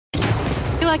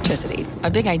Electricity,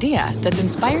 a big idea that's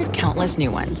inspired countless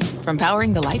new ones. From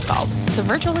powering the light bulb to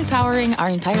virtually powering our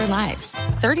entire lives.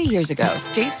 30 years ago,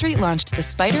 State Street launched the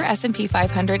SPDR S&P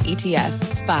 500 ETF,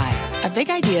 SPY. A big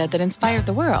idea that inspired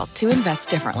the world to invest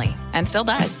differently. And still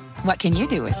does. What can you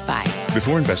do with SPY?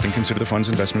 Before investing, consider the fund's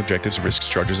investment objectives, risks,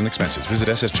 charges, and expenses. Visit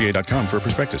ssga.com for a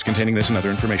prospectus containing this and other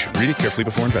information. Read it carefully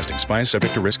before investing. SPY is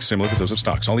subject to risks similar to those of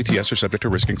stocks. All ETFs are subject to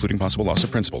risk, including possible loss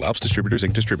of principal. Alps Distributors,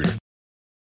 Inc. Distributor.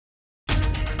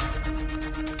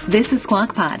 This is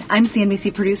Squawk Pod. I'm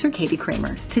CNBC producer Katie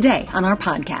Kramer. Today on our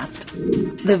podcast,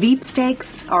 the Veep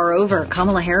stakes are over.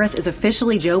 Kamala Harris is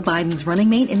officially Joe Biden's running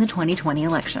mate in the 2020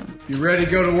 election. You ready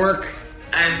to go to work?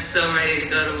 I'm so ready to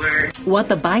go to work. What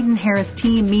the Biden-Harris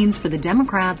team means for the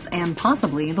Democrats and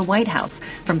possibly the White House.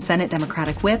 From Senate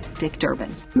Democratic Whip Dick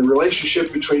Durbin. The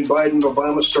relationship between Biden and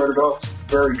Obama started off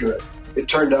very good. It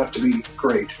turned out to be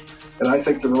great. And I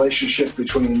think the relationship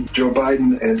between Joe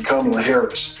Biden and Kamala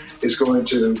Harris is going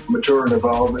to mature and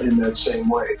evolve in that same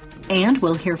way. And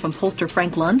we'll hear from pollster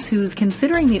Frank Luntz, who's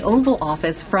considering the Oval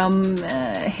Office from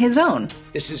his own.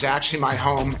 This is actually my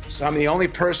home, so I'm the only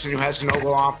person who has an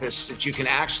Oval Office that you can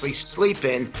actually sleep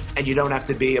in, and you don't have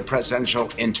to be a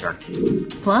presidential intern.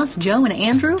 Plus, Joe and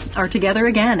Andrew are together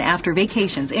again after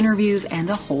vacations, interviews, and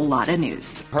a whole lot of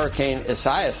news. Hurricane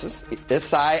Isaias.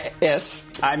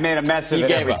 I made a mess of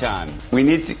it every time. We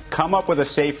need to come up with a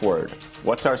safe word.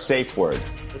 What's our safe word?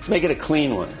 Let's make it a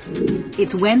clean one.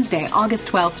 It's Wednesday, August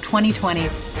 12th, 2020.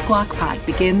 Squawk Pod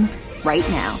begins right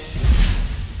now.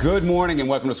 Good morning and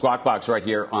welcome to Squawk Box right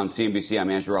here on CNBC. I'm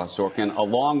Andrew Ross Sorkin,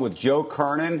 along with Joe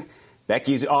Kernan.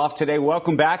 Becky's off today.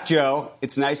 Welcome back, Joe.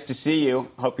 It's nice to see you.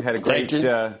 Hope you had a great week.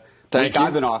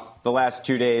 I've been off the last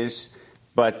 2 days,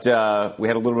 but we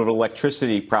had a little bit of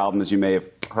electricity problem, as you may have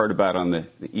heard about on the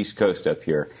East Coast up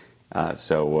here.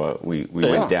 So we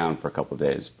went down for a couple of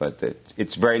days, but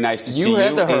it's very nice to see you. You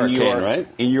had the hurricane, right?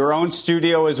 In your own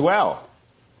studio as well,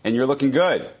 and you're looking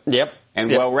good. Yep. And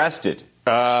well rested.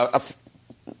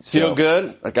 Feel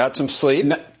good. I got some sleep.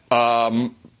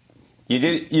 You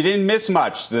didn't miss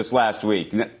much this last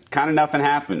week. Kind of nothing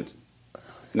happened.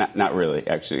 Not really,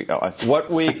 actually. What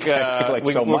week? I feel like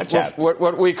so much happened.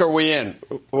 What week are we in?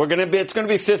 It's going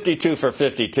to be 52 for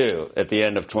 52 at the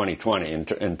end of 2020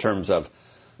 in terms of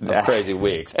crazy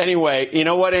weeks. Anyway, you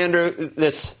know what, Andrew?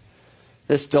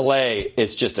 This delay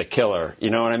is just a killer. You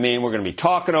know what I mean? We're going to be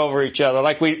talking over each other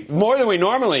more than we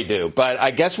normally do. But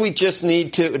I guess we just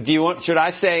need to. Should I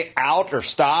say out or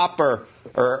stop or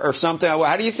something?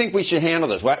 How do you think we should handle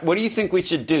this? What do you think we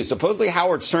should do? Supposedly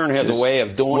Howard Stern has a way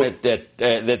of doing it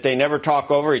that they never talk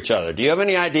over each other. Do you have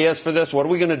any ideas for this? What are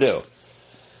we going to do?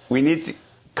 We need to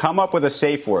come up with a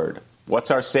safe word.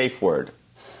 What's our safe word?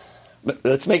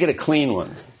 Let's make it a clean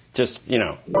one. Just, An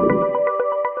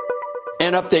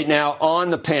update now on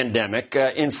the pandemic.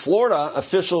 In Florida,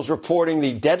 officials reporting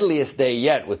the deadliest day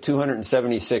yet with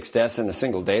 276 deaths in a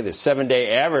single day. The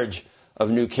 7-day average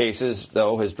of new cases,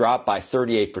 though, has dropped by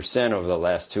 38% over the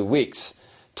last 2 weeks.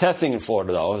 Testing in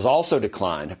Florida, though, has also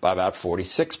declined by about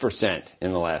 46%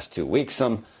 in the last 2 weeks.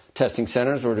 Some testing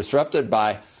centers were disrupted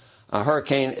by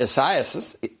Hurricane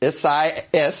Isaias.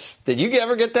 Did you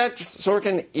ever get that,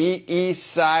 Sorkin?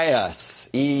 Isaias.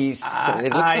 It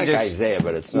looks like Isaiah,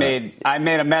 but it's not. I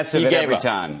made a mess of it every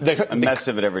time. A mess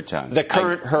of it every time. The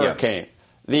current hurricane.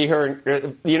 Yeah.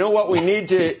 You know what we need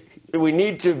to... We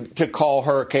need to call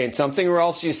hurricane something, or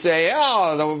else you say,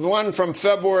 the one from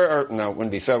February, or no, it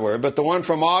wouldn't be February, but the one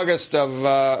from August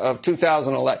of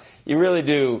 2011. You really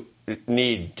do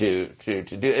need to do.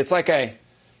 It's like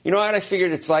you know what I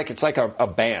figured it's like? It's like a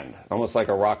band, almost like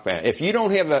a rock band. If you don't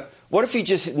have what if you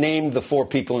just named the 4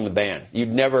 people in the band?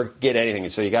 You'd never get anything,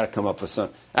 so you got to come up with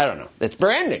some. I don't know. It's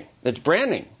branding. It's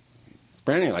branding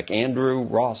like Andrew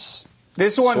Ross.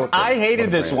 This one, I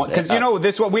hated this one because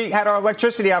this one we had our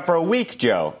electricity out for a week,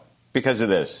 Joe, because of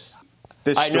this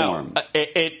storm.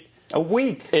 A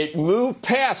week. It moved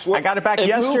past. I got it back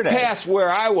yesterday. Moved past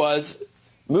where I was.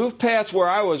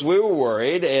 We were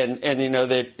worried, and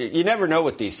that you never know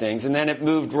with these things. And then it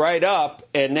moved right up,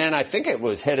 and then I think it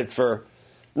was headed for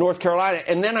North Carolina.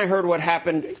 And then I heard what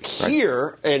happened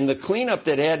here and the cleanup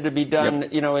that had to be done.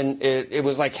 Yep. And it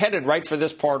was like headed right for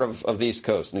this part of the East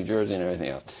Coast, New Jersey, and everything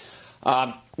else.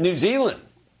 New Zealand,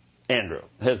 Andrew,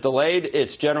 has delayed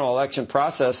its general election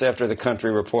process after the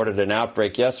country reported an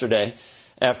outbreak yesterday.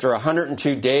 After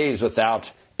 102 days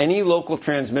without any local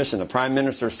transmission, the Prime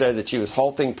Minister said that she was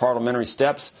halting parliamentary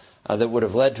steps that would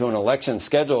have led to an election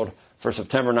scheduled for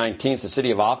September 19th. The city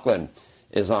of Auckland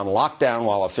is on lockdown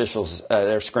while officials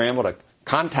there scramble to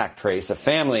contact trace a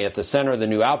family at the center of the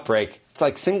new outbreak. It's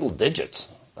like single digits.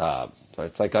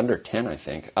 It's like under 10, I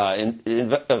think.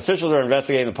 Officials are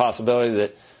investigating the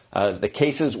possibility that the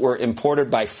cases were imported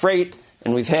by freight.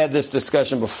 And we've had this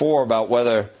discussion before about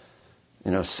whether,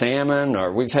 salmon,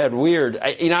 or we've had weird.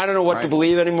 I don't know what to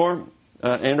believe anymore,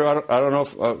 Andrew. I don't know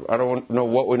if I don't know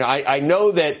what we know. I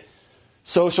know that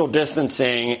social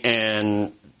distancing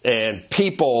and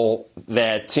people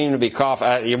that seem to be coughing.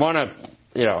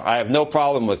 I have no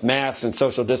problem with masks and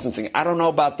social distancing. I don't know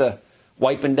about the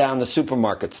wiping down the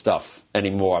supermarket stuff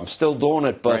anymore. I'm still doing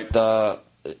it, but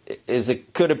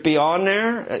could it be on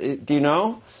there? Do you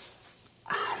know?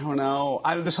 I don't know.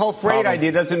 This whole freight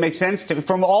idea doesn't make sense to me.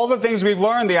 From all the things we've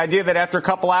learned, the idea that after a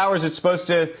couple hours it's supposed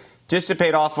to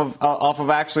dissipate off of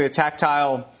actually a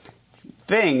tactile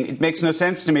thing, it makes no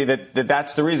sense to me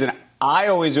that's the reason. I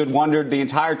always had wondered the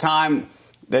entire time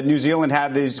that New Zealand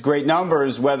had these great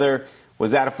numbers,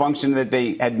 was that a function that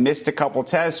they had missed a couple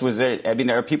tests? There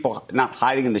are people not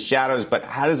hiding in the shadows, but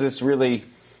how does this really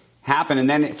happen? And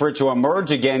then for it to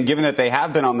emerge again, given that they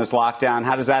have been on this lockdown,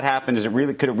 how does that happen?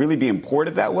 Could it really be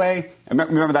imported that way? I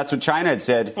remember that's what China had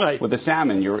said with the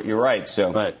salmon. You're right. So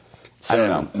I don't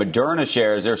know. Moderna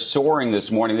shares, they're soaring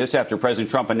this morning. This after President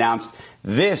Trump announced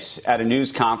this at a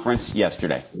news conference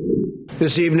yesterday.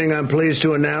 This evening, I'm pleased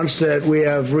to announce that we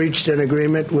have reached an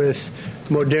agreement with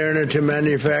Moderna to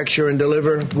manufacture and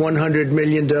deliver 100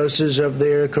 million doses of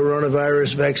their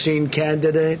coronavirus vaccine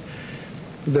candidate.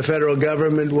 The federal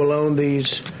government will own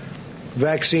these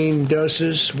vaccine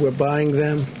doses. We're buying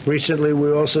them. Recently,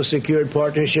 we also secured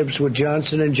partnerships with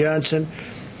Johnson & Johnson,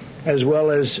 as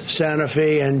well as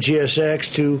Sanofi and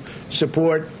GSX, to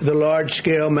support the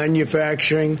large-scale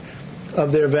manufacturing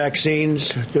of their vaccines,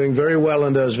 doing very well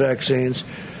in those vaccines.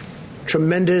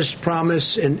 Tremendous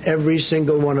promise in every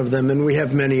single one of them, and we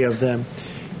have many of them.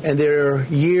 And they're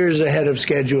years ahead of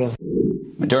schedule.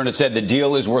 Moderna said the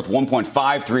deal is worth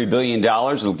 $1.53 billion.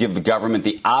 It'll give the government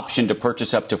the option to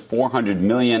purchase up to 400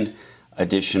 million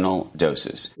additional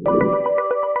doses.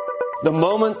 The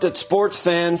moment that sports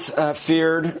fans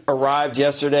feared arrived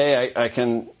yesterday. I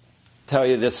can tell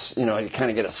you this, you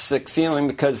kind of get a sick feeling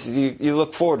because you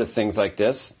look forward to things like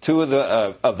this. Two of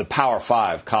the Power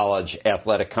 5 college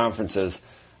athletic conferences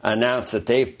announced that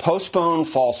they've postponed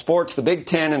fall sports. The Big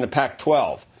Ten and the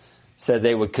Pac-12 said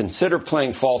they would consider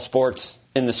playing fall sports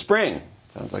in the spring.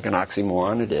 Sounds like an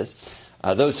oxymoron. It is.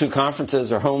 Those two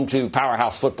conferences are home to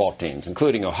powerhouse football teams,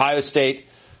 including Ohio State,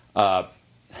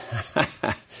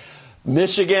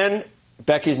 Michigan.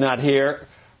 Becky's not here.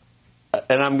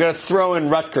 And I'm going to throw in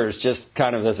Rutgers just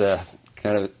kind of as a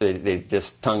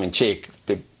just tongue-in-cheek,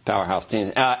 big powerhouse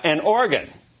team. And Oregon.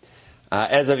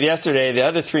 As of yesterday, the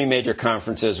other three major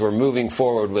conferences were moving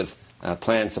forward with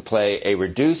plans to play a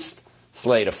reduced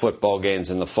slate of football games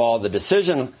in the fall. The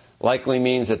decision likely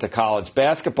means that the college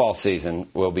basketball season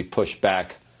will be pushed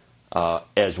back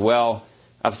as well.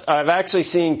 I've actually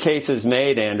seen cases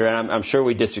made, Andrew, and I'm sure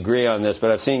we disagree on this,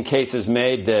 but I've seen cases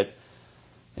made that,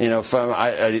 from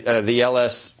the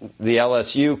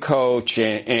LSU coach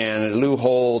and Lou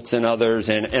Holtz and others,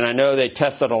 and I know they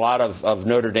tested a lot of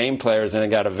Notre Dame players, and it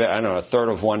got a third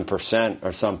of 1%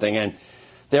 or something. And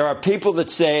there are people that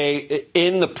say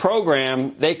in the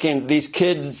program these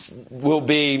kids will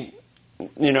be,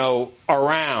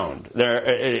 around.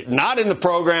 They're not in the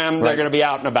program. They're going to be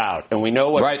out and about, and we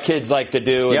know what kids like to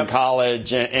do in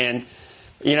college, and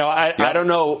I don't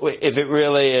know if it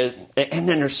really is. And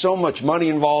then there's so much money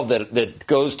involved that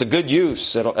goes to good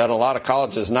use at a lot of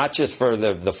colleges, not just for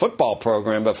the football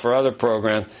program, but for other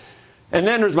programs. And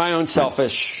then there's my own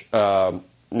selfish,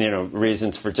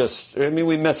 reasons for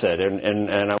we miss it,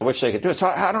 and I wish they could do it. So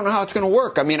I don't know how it's going to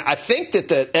work. I think that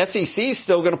the SEC is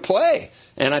still going to play,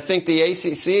 and I think the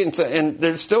ACC, and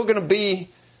there's still going to be.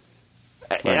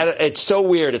 It's so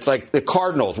weird. It's like the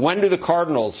Cardinals. When do the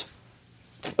Cardinals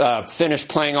finish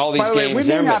playing all these games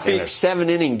they're missing? They're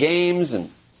 7-inning games,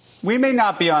 and we may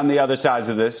not be on the other sides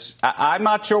of this. I'm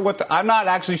not sure I'm not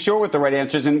actually sure what the right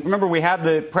answer is. And remember, we had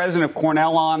the president of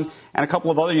Cornell on and a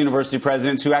couple of other university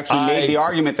presidents who actually made the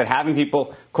argument that having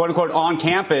people, quote unquote, on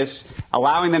campus,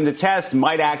 allowing them to test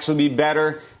might actually be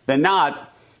better than not.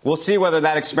 We'll see whether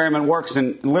that experiment works.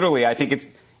 And literally, I think it's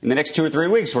in the next 2 or 3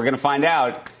 weeks, we're going to find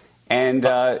out. And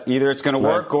either it's going to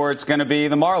work or it's going to be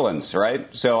the Marlins, right?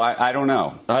 So I don't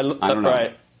know. I don't know.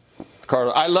 Right.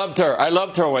 Carter, I loved her. I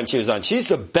loved her when she was on. She's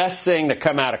the best thing to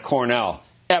come out of Cornell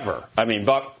ever. In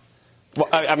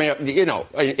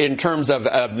terms of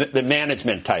the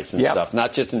management types and stuff,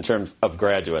 not just in terms of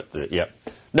graduate.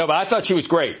 No, but I thought she was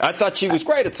great.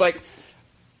 It's like,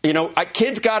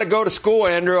 kids got to go to school,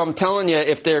 Andrew. I'm telling you,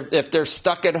 if they're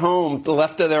stuck at home,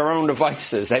 left to their own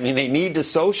devices, they need to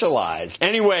socialize.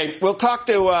 Anyway, we'll talk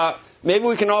to maybe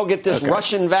we can all get this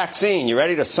Russian vaccine. You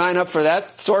ready to sign up for that,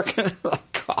 Sorkin?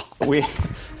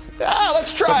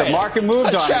 Let's try it. The market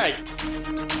moved on it.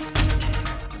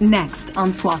 Next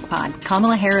on Squawk Pod,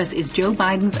 Kamala Harris is Joe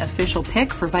Biden's official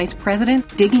pick for vice president,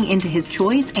 digging into his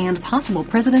choice and possible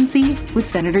presidency with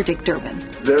Senator Dick Durbin.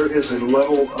 There is a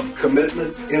level of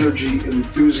commitment, energy, and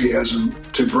enthusiasm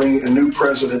to bring a new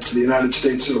president to the United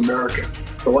States of America,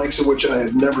 the likes of which I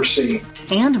have never seen.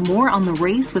 And more on the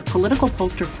race with political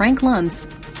pollster Frank Luntz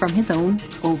from his own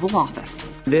Oval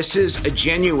Office. This is a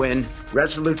genuine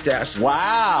Resolute desk.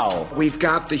 Wow. We've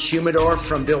got the humidor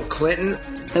from Bill Clinton.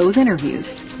 Those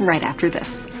interviews right after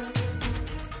this.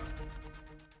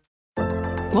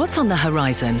 What's on the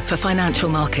horizon for financial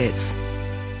markets?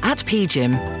 At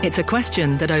PGIM, it's a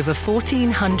question that over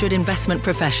 1,400 investment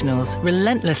professionals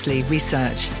relentlessly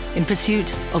research in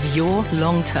pursuit of your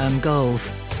long-term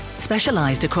goals.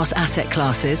 Specialized across asset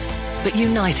classes, but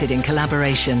united in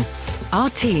collaboration, our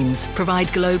teams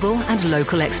provide global and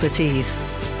local expertise.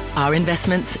 Our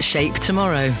investments shape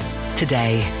tomorrow,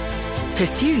 today.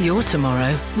 Pursue your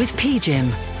tomorrow with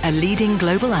PGIM, a leading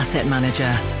global asset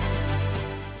manager.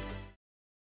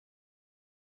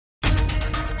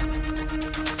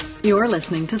 You're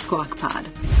listening to Squawk Pod.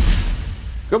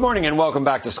 Good morning and welcome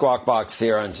back to Squawk Box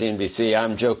here on CNBC.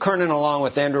 I'm Joe Kernan along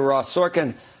with Andrew Ross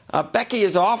Sorkin. Becky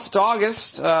is off. It's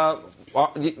August.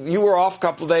 You were off a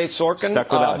couple of days, Sorkin.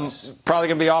 Stuck with us. Probably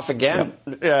going to be off again.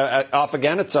 Yep. Off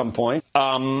again at some point.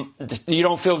 You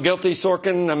don't feel guilty,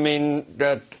 Sorkin? I mean,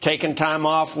 taking time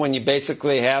off when you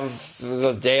basically have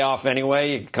the day off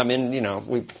anyway. You come in,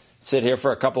 we sit here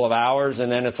for a couple of hours and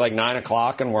then it's like 9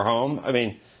 o'clock and we're home. I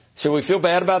mean, should we feel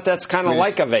bad about that? It's kind of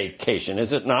like a vacation,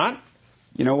 is it not?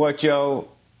 You know what, Joe?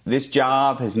 This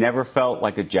job has never felt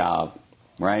like a job,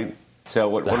 right? So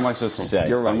what am I supposed to say?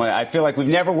 You're right. I feel like we've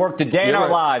never worked a day in our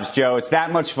lives, Joe. It's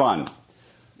that much fun.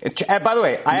 By the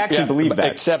way, I actually believe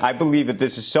that. I believe that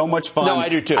this is so much fun. No, I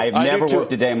do too. I've never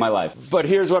worked a day in my life. But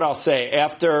here's what I'll say.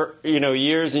 After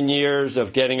years and years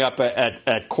of getting up at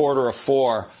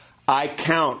 3:45, I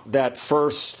count that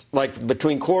first, like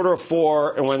between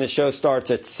 3:45 and when the show starts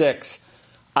at 6,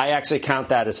 I actually count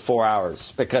that as 4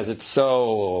 hours because it's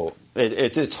so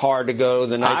it's hard to go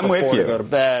the night before to go to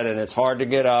bed, and it's hard to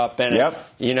get up, and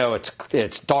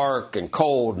it's dark and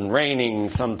cold and raining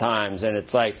sometimes, and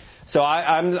it's like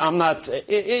I'm not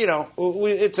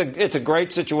it's a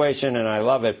great situation and I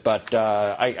love it, but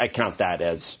I count that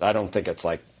as I don't think it's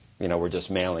like we're just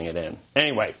mailing it in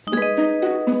anyway.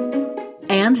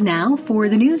 And now for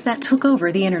the news that took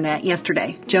over the internet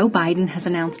yesterday. Joe Biden has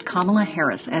announced Kamala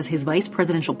Harris as his vice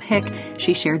presidential pick.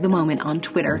 She shared the moment on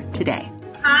Twitter today.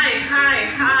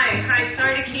 Hi.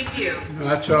 Sorry to keep you.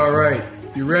 That's all right.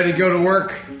 You ready to go to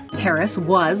work? Harris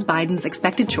was Biden's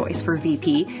expected choice for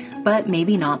VP, but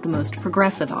maybe not the most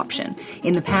progressive option.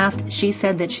 In the past, she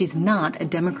said that she's not a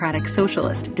Democratic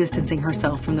socialist, distancing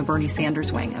herself from the Bernie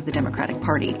Sanders wing of the Democratic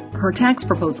Party. Her tax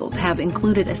proposals have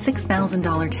included a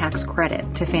 $6,000 tax credit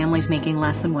to families making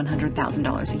less than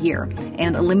 $100,000 a year,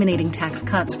 and eliminating tax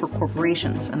cuts for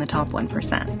corporations and the top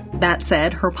 1%. That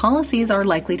said, her policies are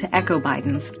likely to echo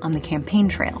Biden's on the campaign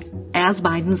trail. As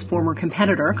Biden's former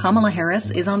competitor, Kamala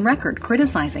Harris is on record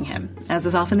criticizing him, as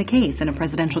is often the case in a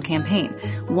presidential campaign.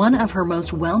 One of her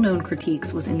most well-known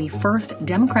critiques was in the first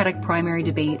Democratic primary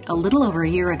debate a little over a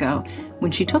year ago,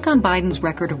 when she took on Biden's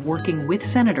record of working with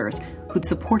senators who'd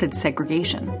supported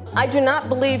segregation. I do not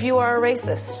believe you are a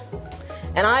racist,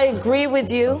 and I agree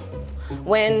with you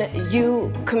when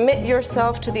you commit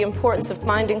yourself to the importance of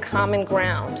finding common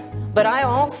ground. But I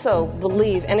also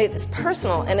believe, and it's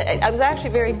personal, and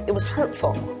it was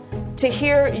hurtful to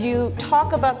hear you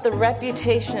talk about the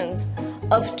reputations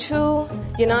of two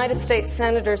United States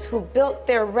senators who built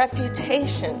their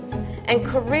reputations and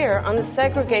career on the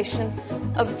segregation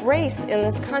of race in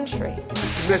this country.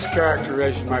 It's a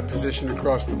mischaracterization of my position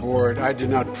across the board. I did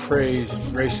not praise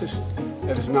racist.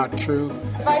 That is not true.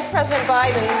 Vice President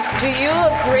Biden, do you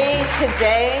agree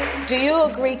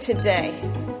today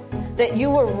that you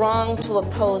were wrong to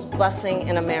oppose busing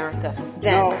in America?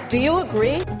 Then, do you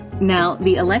agree? Now,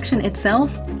 the election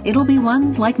itself, it'll be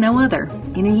one like no other,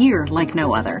 in a year like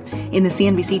no other. In the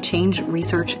CNBC Change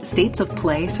Research States of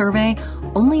Play survey,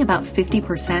 only about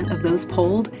 50% of those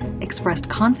polled expressed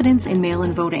confidence in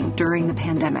mail-in voting during the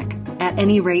pandemic. At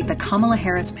any rate, the Kamala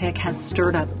Harris pick has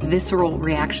stirred up visceral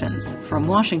reactions from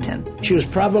Washington. She was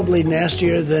probably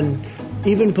nastier than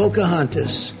even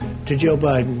Pocahontas to Joe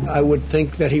Biden. I would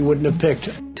think that he wouldn't have picked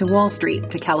her. To Wall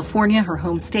Street, to California, her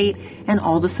home state, and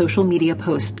all the social media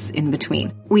posts in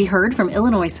between. We heard from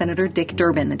Illinois Senator Dick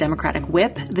Durbin, the Democratic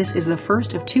whip. This is the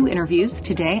first of two interviews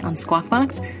today on Squawk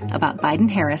Box about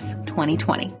Biden-Harris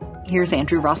 2020. here's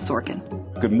Andrew Ross Sorkin.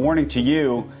 Good morning to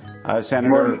you,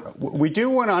 Senator. We do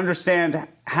want to understand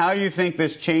how you think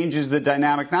this changes the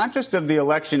dynamic, not just of the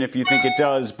election, if you think it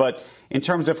does, but in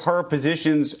terms of her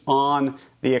positions on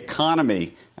the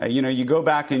economy. You go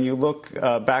back and you look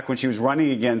back when she was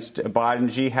running against Biden,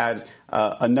 she had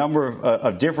a number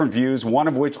of different views, one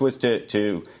of which was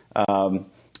to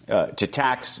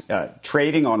tax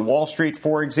trading on Wall Street,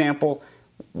 for example.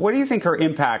 What do you think her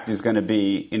impact is going to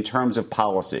be in terms of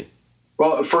policy?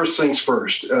 Well, first things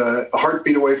first, a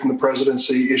heartbeat away from the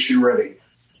presidency, issue ready.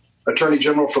 Attorney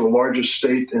General for the largest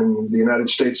state in the United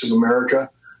States of America,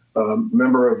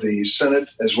 member of the Senate,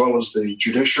 as well as the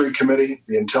Judiciary Committee,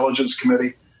 the Intelligence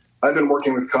Committee. I've been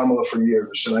working with Kamala for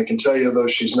years, and I can tell you, though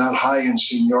she's not high in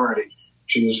seniority,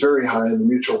 she is very high in the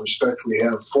mutual respect we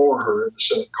have for her in the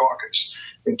Senate caucus.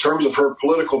 In terms of her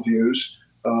political views,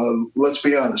 let's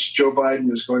be honest, Joe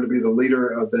Biden is going to be the leader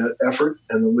of that effort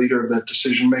and the leader of that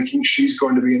decision-making. She's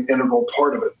going to be an integral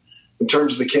part of it. In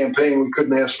terms of the campaign, we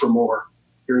couldn't ask for more.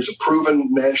 Here's a proven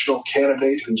national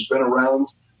candidate who's been around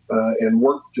and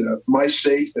worked my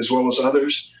state as well as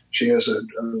others. She has a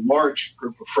large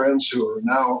group of friends who are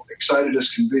now excited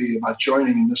as can be about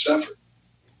joining in this effort.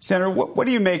 Senator, what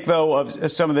do you make, though, of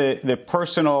some of the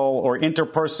personal or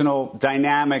interpersonal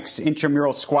dynamics,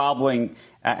 intramural squabbling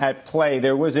at play?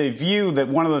 There was a view that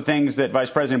one of the things that Vice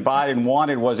President Biden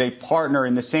wanted was a partner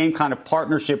in the same kind of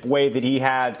partnership way that he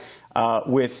had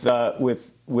with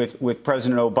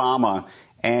President Obama,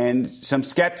 and some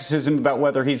skepticism about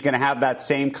whether he's going to have that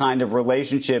same kind of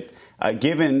relationship,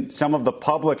 given some of the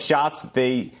public shots that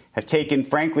they have taken,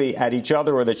 frankly, at each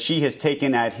other, or that she has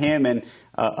taken at him, and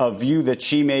a view that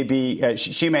she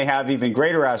may have even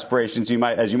greater aspirations,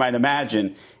 as you might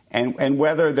imagine, and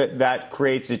whether that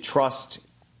creates a trust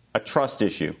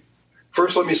issue.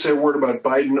 First, let me say a word about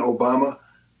Biden-Obama.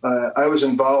 I was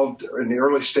involved in the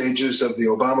early stages of the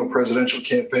Obama presidential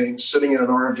campaign, sitting in an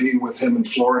RV with him in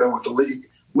Florida with a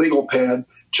legal pad,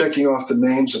 checking off the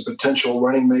names of potential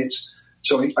running mates.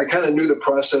 So I kind of knew the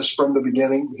process from the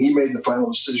beginning. He made the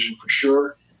final decision for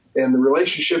sure. And the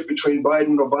relationship between Biden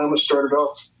and Obama started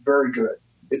off very good.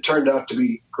 It turned out to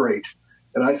be great.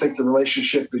 And I think the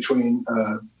relationship between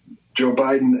Joe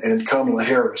Biden and Kamala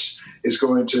Harris is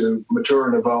going to mature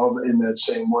and evolve in that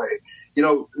same way. You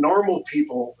know, normal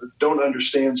people don't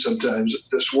understand sometimes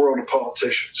this world of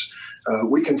politicians.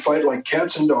 We can fight like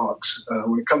cats and dogs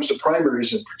when it comes to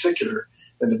primaries in particular.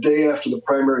 And the day after the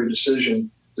primary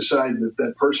decision, decide that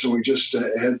that person we just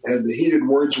had the heated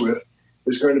words with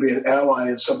is going to be an ally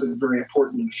and something very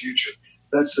important in the future.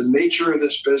 That's the nature of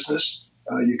this business.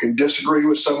 You can disagree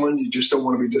with someone. You just don't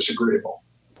want to be disagreeable.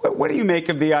 What do you make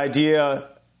of the idea,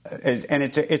 and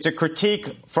it's a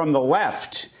critique from the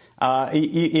left,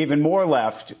 even more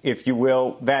left, if you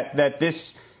will, that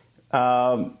this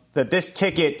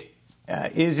ticket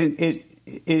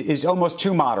is almost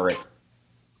too moderate?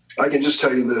 I can just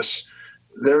tell you this.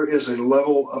 There is a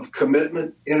level of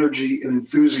commitment, energy, and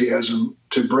enthusiasm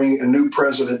to bring a new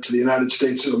president to the United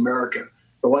States of America,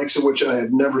 the likes of which I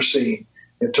have never seen.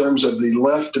 In terms of the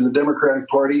left and the Democratic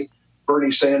Party,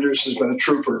 Bernie Sanders has been a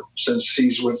trooper since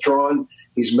he's withdrawn.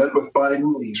 He's met with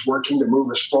Biden. He's working to move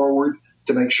us forward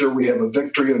to make sure we have a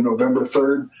victory on November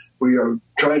 3rd. We are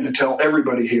trying to tell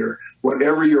everybody here,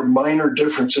 whatever your minor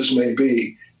differences may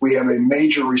be, we have a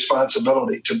major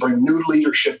responsibility to bring new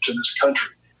leadership to this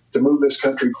country, to move this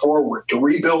country forward, to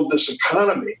rebuild this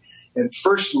economy, and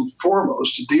first and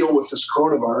foremost, to deal with this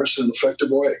coronavirus in an effective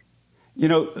way. You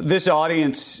know, this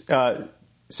audience,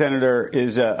 Senator,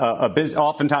 is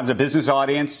oftentimes a business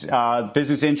audience,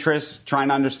 business interests, trying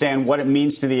to understand what it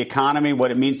means to the economy,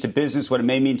 what it means to business, what it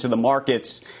may mean to the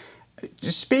markets.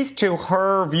 Just speak to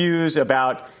her views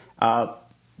about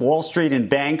Wall Street and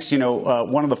banks. You know,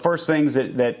 one of the first things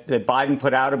that Biden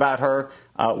put out about her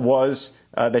was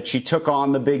that she took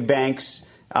on the big banks.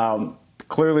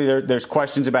 Clearly, there's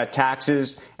questions about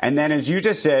taxes. And then, as you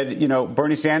just said, you know,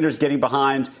 Bernie Sanders getting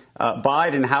behind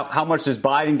Biden. How much does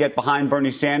Biden get behind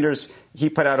Bernie Sanders? He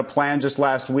put out a plan just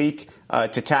last week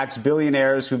to tax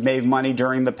billionaires who've made money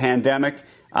during the pandemic.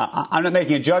 I'm not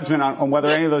making a judgment on whether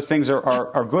any of those things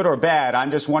are good or bad.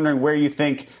 I'm just wondering where you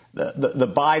think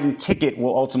the Biden ticket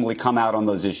will ultimately come out on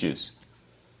those issues.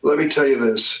 Let me tell you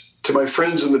this. To my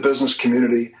friends in the business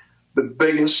community, the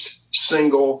biggest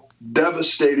single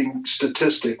devastating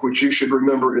statistic, which you should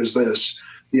remember, is this.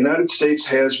 The United States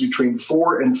has between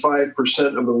 4 and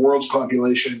 5% of the world's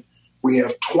population. We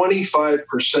have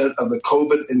 25% of the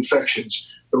COVID infections.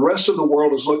 The rest of the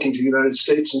world is looking to the United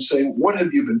States and saying, what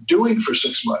have you been doing for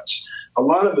 6 months? A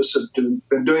lot of us have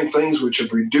been doing things which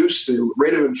have reduced the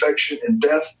rate of infection and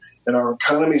death, and our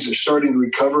economies are starting to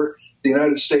recover. the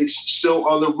United States still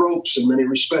on the ropes in many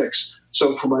respects.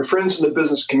 So for my friends in the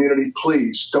business community,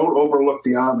 please don't overlook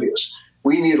the obvious.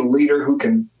 We need a leader who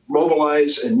can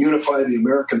mobilize and unify the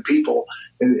American people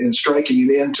in striking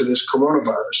an end to this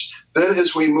coronavirus. Then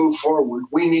as we move forward,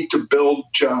 we need to build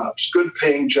jobs,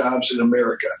 good-paying jobs in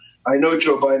America. I know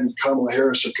Joe Biden and Kamala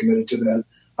Harris are committed to that.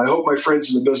 I hope my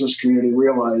friends in the business community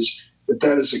realize that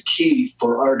that is a key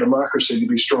for our democracy to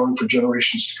be strong for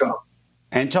generations to come.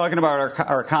 And talking about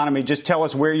our economy, just tell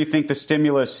us where you think the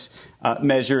stimulus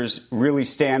measures really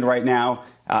stand right now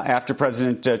after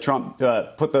President Trump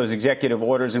put those executive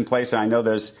orders in place. And I know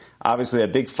there's obviously a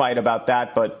big fight about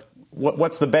that, but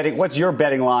what's your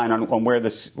betting line on where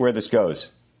this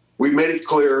goes? We've made it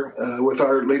clear with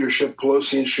our leadership,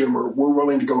 Pelosi and Schumer, we're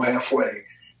willing to go halfway.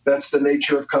 That's the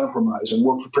nature of compromise, and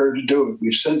we're prepared to do it.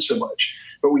 We've said so much.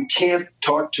 But we can't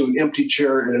talk to an empty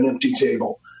chair at an empty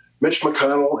table. Mitch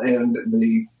McConnell and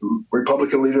the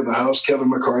Republican leader of the House, Kevin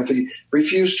McCarthy,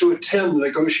 refused to attend the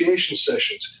negotiation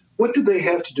sessions. What did they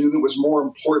have to do that was more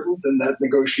important than that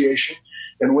negotiation?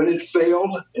 And when it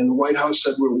failed and the White House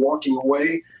said we're walking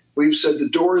away, we've said the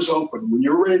door is open. When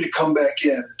you're ready to come back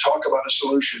in and talk about a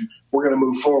solution, we're going to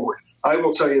move forward. I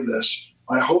will tell you this.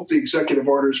 I hope the executive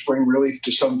orders bring relief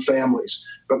to some families,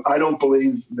 but I don't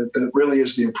believe that that really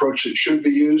is the approach that should be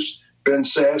used. Ben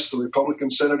Sasse, the Republican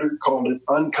senator, called it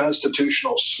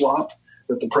unconstitutional slop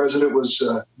that the president was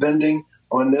bending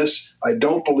on this. I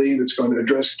don't believe it's going to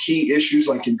address key issues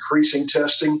like increasing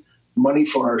testing, money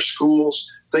for our schools,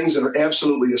 things that are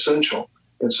absolutely essential.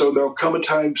 And so there'll come a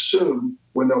time soon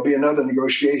when there'll be another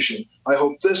negotiation. I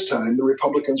hope this time the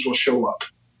Republicans will show up.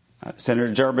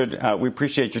 Senator Durbin, we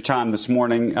appreciate your time this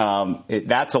morning.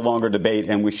 That's a longer debate,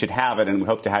 and we should have it, and we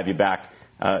hope to have you back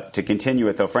to continue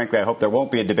it. Though, frankly, I hope there won't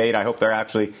be a debate. I hope there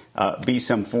actually be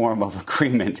some form of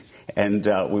agreement, and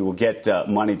we will get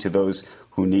money to those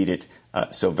who need it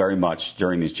so very much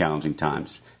during these challenging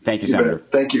times. Thank you, Senator.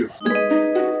 Thank you.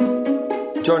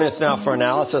 Joining us now for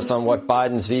analysis on what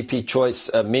Biden's VP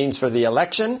choice means for the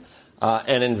election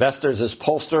and investors is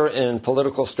pollster and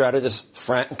political strategist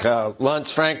Frank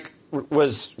Luntz. Frank,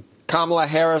 was Kamala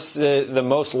Harris the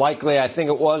most likely? I think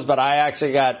it was, but I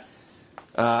actually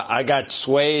got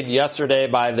swayed yesterday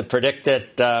by the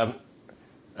predicted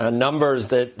numbers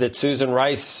that Susan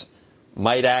Rice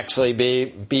might actually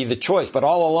be the choice. But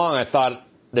all along, I thought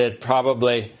that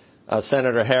probably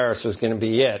Senator Harris was going to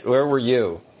be it. Where were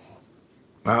you?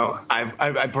 Well,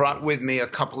 I brought with me a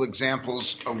couple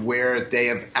examples of where they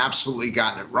have absolutely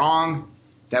gotten it wrong.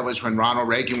 That was when Ronald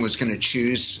Reagan was going to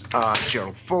choose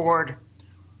Gerald Ford,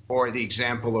 or the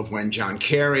example of when John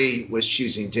Kerry was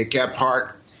choosing Dick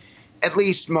Gephardt. At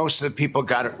least most of the people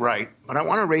got it right. But I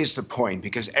want to raise the point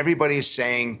because everybody is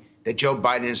saying that Joe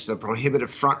Biden is the prohibitive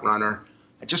frontrunner.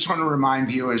 I just want to remind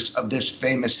viewers of this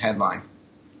famous headline: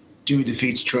 Dewey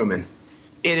defeats Truman.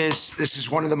 This is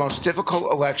one of the most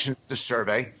difficult elections to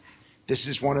survey. This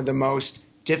is one of the most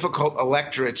difficult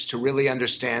electorates to really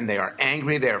understand. They are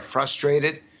angry. They are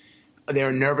frustrated.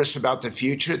 They're nervous about the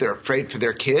future. They're afraid for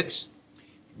their kids.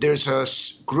 There's a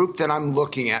group that I'm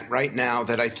looking at right now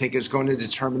that I think is going to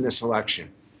determine this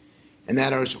election, and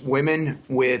that is women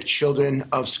with children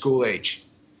of school age.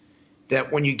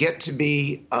 That when you get to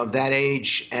be of that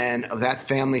age and of that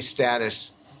family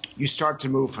status, you start to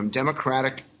move from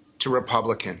Democratic to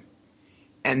Republican.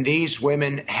 And these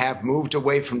women have moved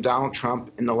away from Donald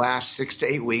Trump in the last 6 to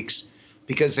 8 weeks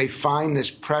because they find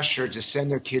this pressure to send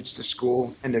their kids to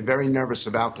school, and they're very nervous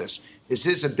about this. This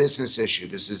is a business issue.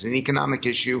 This is an economic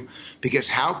issue, because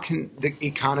how can the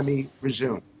economy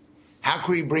resume? How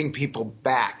can we bring people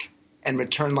back and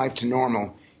return life to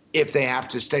normal if they have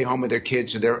to stay home with their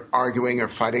kids or they're arguing or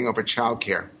fighting over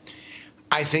childcare?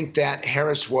 I think that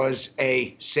Harris was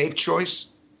a safe choice.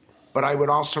 But I would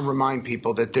also remind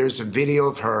people that there's a video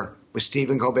of her with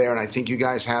Stephen Colbert, and I think you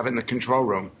guys have it in the control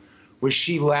room, where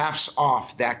she laughs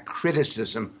off that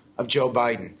criticism of Joe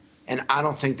Biden. And I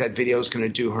don't think that video is going to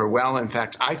do her well. In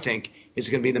fact, I think it's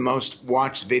going to be the most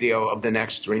watched video of the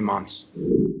next 3 months.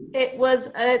 It was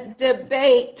a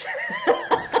debate.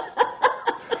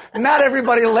 Not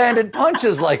everybody landed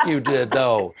punches like you did,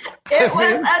 though. It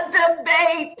was a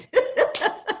debate.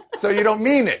 So you don't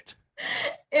mean it?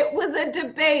 It was a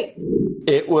debate.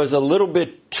 It was a little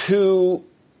bit too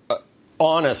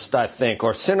honest, I think,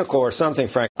 or cynical or something,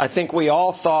 Frank. I think we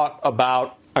all thought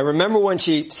about, I remember when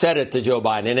she said it to Joe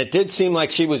Biden, and it did seem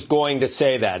like she was going to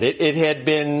say that. It had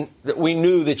been, we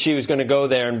knew that she was going to go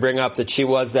there and bring up that she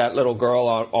was that little girl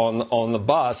on the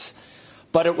bus,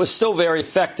 but it was still very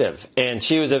effective. And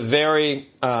she was a very,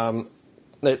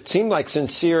 it seemed like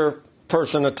sincere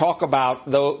person to talk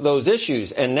about those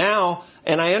issues. And now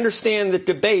And I understand that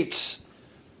debates,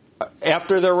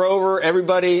 after they're over,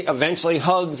 everybody eventually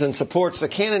hugs and supports the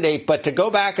candidate. But to go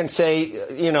back and say,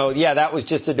 yeah, that was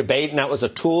just a debate and that was a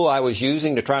tool I was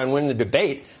using to try and win the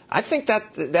debate, I think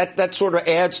that sort of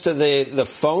adds to the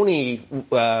phony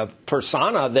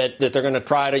persona that they're going to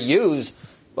try to use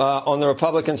on the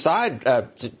Republican side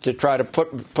to try to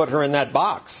put her in that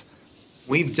box.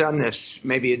 We've done this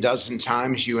maybe a dozen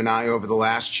times, you and I, over the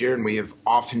last year, and we have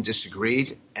often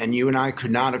disagreed. And you and I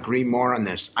could not agree more on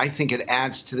this. I think it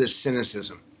adds to this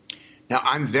cynicism. Now,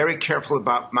 I'm very careful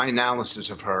about my analysis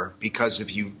of her because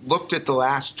if you looked at the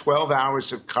last 12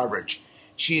 hours of coverage,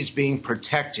 she is being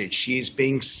protected. She is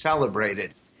being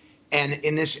celebrated. And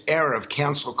in this era of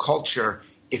cancel culture,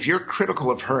 if you're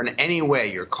critical of her in any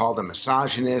way, you're called a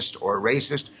misogynist or a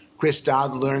racist. Chris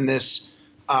Dodd learned this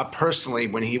personally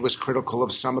when he was critical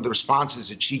of some of the responses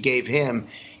that she gave him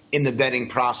in the vetting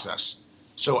process.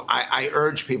 So I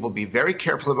urge people to be very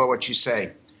careful about what you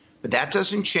say. But that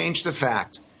doesn't change the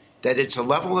fact that it's a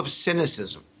level of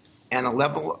cynicism and a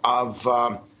level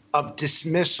of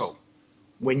dismissal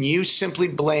when you simply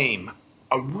blame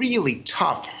a really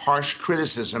tough, harsh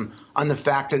criticism on the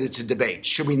fact that it's a debate.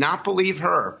 Should we not believe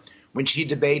her when she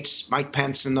debates Mike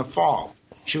Pence in the fall?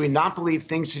 Should we not believe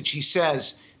things that she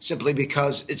says simply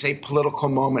because it's a political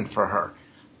moment for her?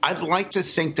 I'd like to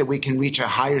think that we can reach a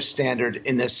higher standard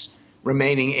in this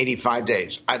remaining 85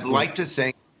 days. I'd like to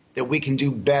think that we can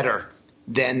do better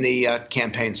than the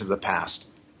campaigns of the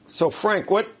past. So, Frank,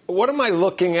 what am I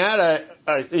looking at?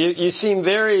 You seem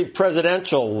very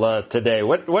presidential today.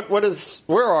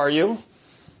 Where are you?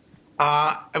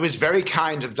 It was very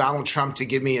kind of Donald Trump to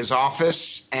give me his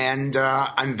office, and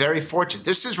I'm very fortunate.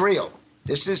 This is real.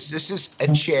 This is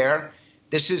a chair.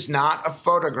 This is not a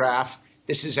photograph.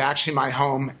 This is actually my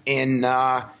home in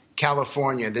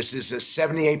California. This is a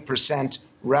 78%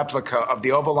 replica of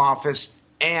the Oval Office.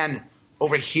 And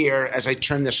over here, as I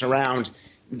turn this around,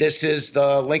 this is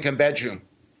the Lincoln bedroom.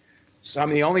 So I'm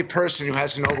the only person who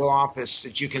has an Oval Office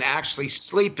that you can actually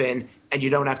sleep in, and you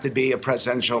don't have to be a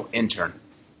presidential intern.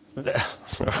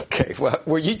 Okay. Well,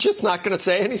 were you just not going to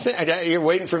say anything? You're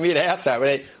waiting for me to ask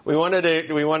that. We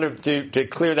wanted to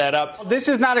clear that up. This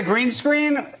is not a green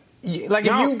screen. Like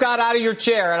if you got out of your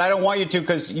chair, and I don't want you to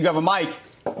because you have a mic,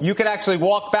 you could actually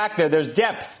walk back there. There's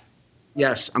depth.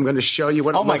 Yes, I'm going to show you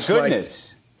what it looks like. Oh, my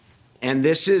goodness. And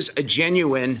this is a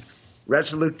genuine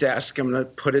Resolute desk. I'm going to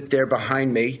put it there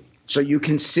behind me so you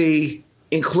can see,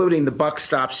 including the buck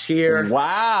stops here.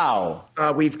 Wow.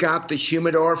 We've got the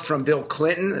humidor from Bill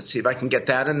Clinton. Let's see if I can get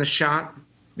that in the shot.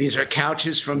 These are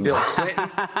couches from Bill Clinton.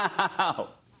 Wow.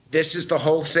 This is the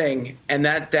whole thing. And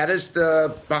that is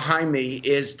behind me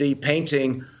is the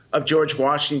painting of George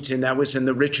Washington that was in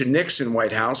the Richard Nixon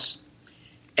White House.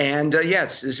 And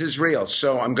yes, this is real.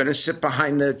 So I'm going to sit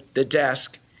behind the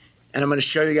desk, and I'm going to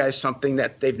show you guys something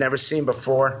that they've never seen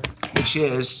before, which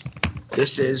is,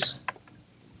 let's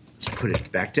put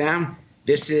it back down.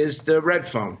 This is the red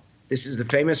phone. This is the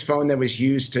famous phone that was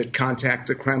used to contact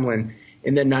the Kremlin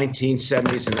in the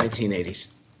 1970s and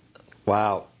 1980s.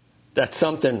 Wow. That's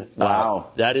something.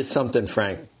 Wow. That is something,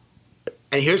 Frank.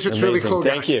 And here's what's really cool,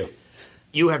 guys. Thank you.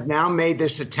 You have now made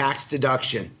this a tax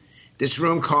deduction. This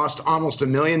room cost almost $1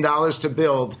 million to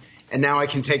build, and now I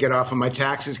can take it off of my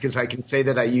taxes because I can say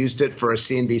that I used it for a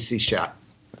CNBC shot.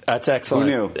 That's excellent.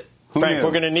 Who knew? Frank,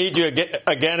 we're going to need you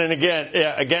again and again.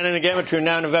 Yeah, again and again between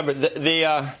now and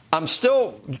November. I'm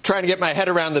still trying to get my head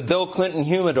around the Bill Clinton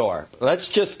humidor. Let's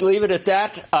just leave it at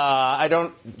that. I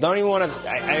don't even want to.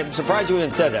 I'm surprised you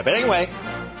even said that. But anyway,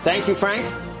 thank you, Frank.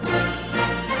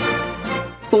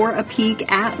 For a peek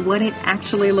at what it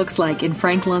actually looks like in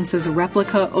Frank Luntz's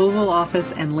replica Oval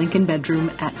Office and Lincoln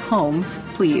bedroom at home,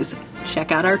 please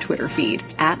check out our Twitter feed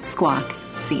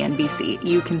 @SquawkCNBC.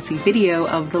 You can see video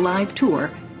of the live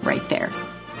tour right there.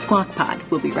 Squawk Pod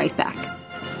will be right back.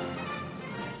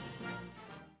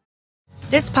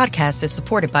 This podcast is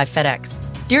supported by FedEx.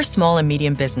 Dear small and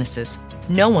medium businesses,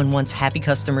 no one wants happy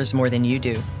customers more than you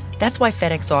do. That's why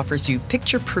FedEx offers you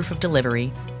picture proof of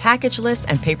delivery, packageless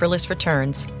and paperless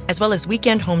returns, as well as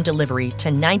weekend home delivery to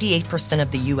 98%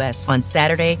 of the U.S. on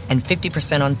Saturday and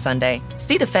 50% on Sunday.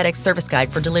 See the FedEx service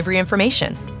guide for delivery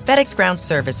information. FedEx Ground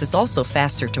service is also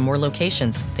faster to more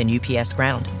locations than UPS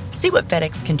Ground. See what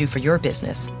FedEx can do for your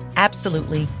business.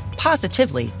 Absolutely,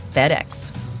 positively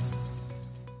FedEx.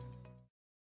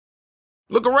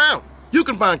 Look around. You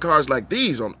can find cars like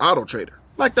these on AutoTrader,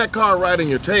 like that car riding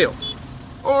your tail.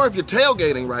 Or if you're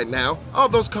tailgating right now, all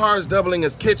those cars doubling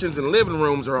as kitchens and living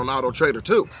rooms are on AutoTrader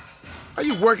too. Are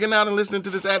you working out and listening to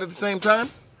this ad at the same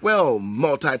time? Well,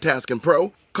 multitasking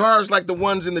pro, cars like the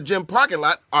ones in the gym parking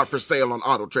lot are for sale on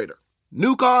AutoTrader.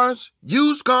 New cars,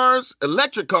 used cars,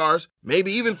 electric cars,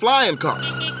 maybe even flying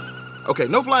cars. Okay,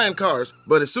 no flying cars,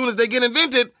 but as soon as they get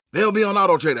invented, they'll be on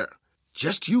AutoTrader.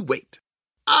 Just you wait.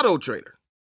 AutoTrader.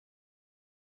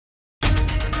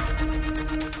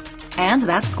 And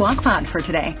that's Squawk Pod for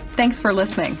today. Thanks for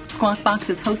listening. Squawk Box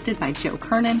is hosted by Joe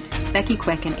Kernan, Becky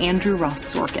Quick, and Andrew Ross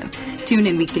Sorkin. Tune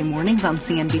in weekday mornings on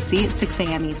CNBC at 6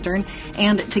 a.m. Eastern.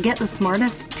 And to get the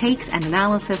smartest takes and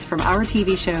analysis from our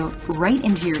TV show right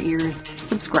into your ears,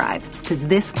 subscribe to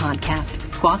this podcast,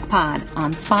 Squawk Pod,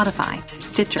 on Spotify,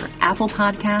 Stitcher, Apple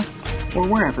Podcasts, or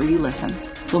wherever you listen.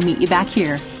 We'll meet you back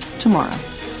here tomorrow.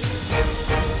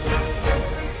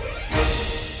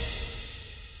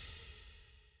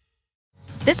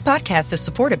 This podcast is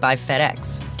supported by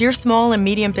FedEx. Dear small and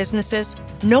medium businesses,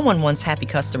 no one wants happy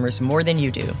customers more than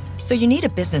you do. So you need a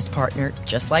business partner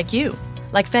just like you.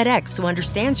 Like FedEx, who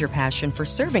understands your passion for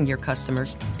serving your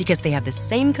customers because they have the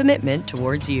same commitment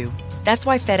towards you. That's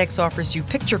why FedEx offers you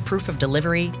picture proof of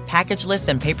delivery, packageless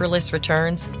and paperless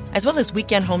returns, as well as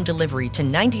weekend home delivery to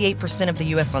 98% of the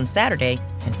U.S. on Saturday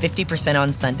and 50%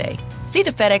 on Sunday. See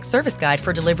the FedEx service guide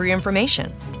for delivery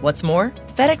information. What's more,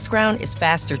 FedEx Ground is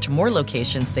faster to more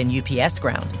locations than UPS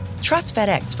Ground. Trust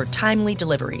FedEx for timely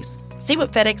deliveries. See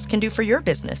what FedEx can do for your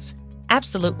business.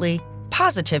 Absolutely,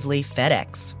 positively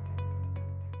FedEx.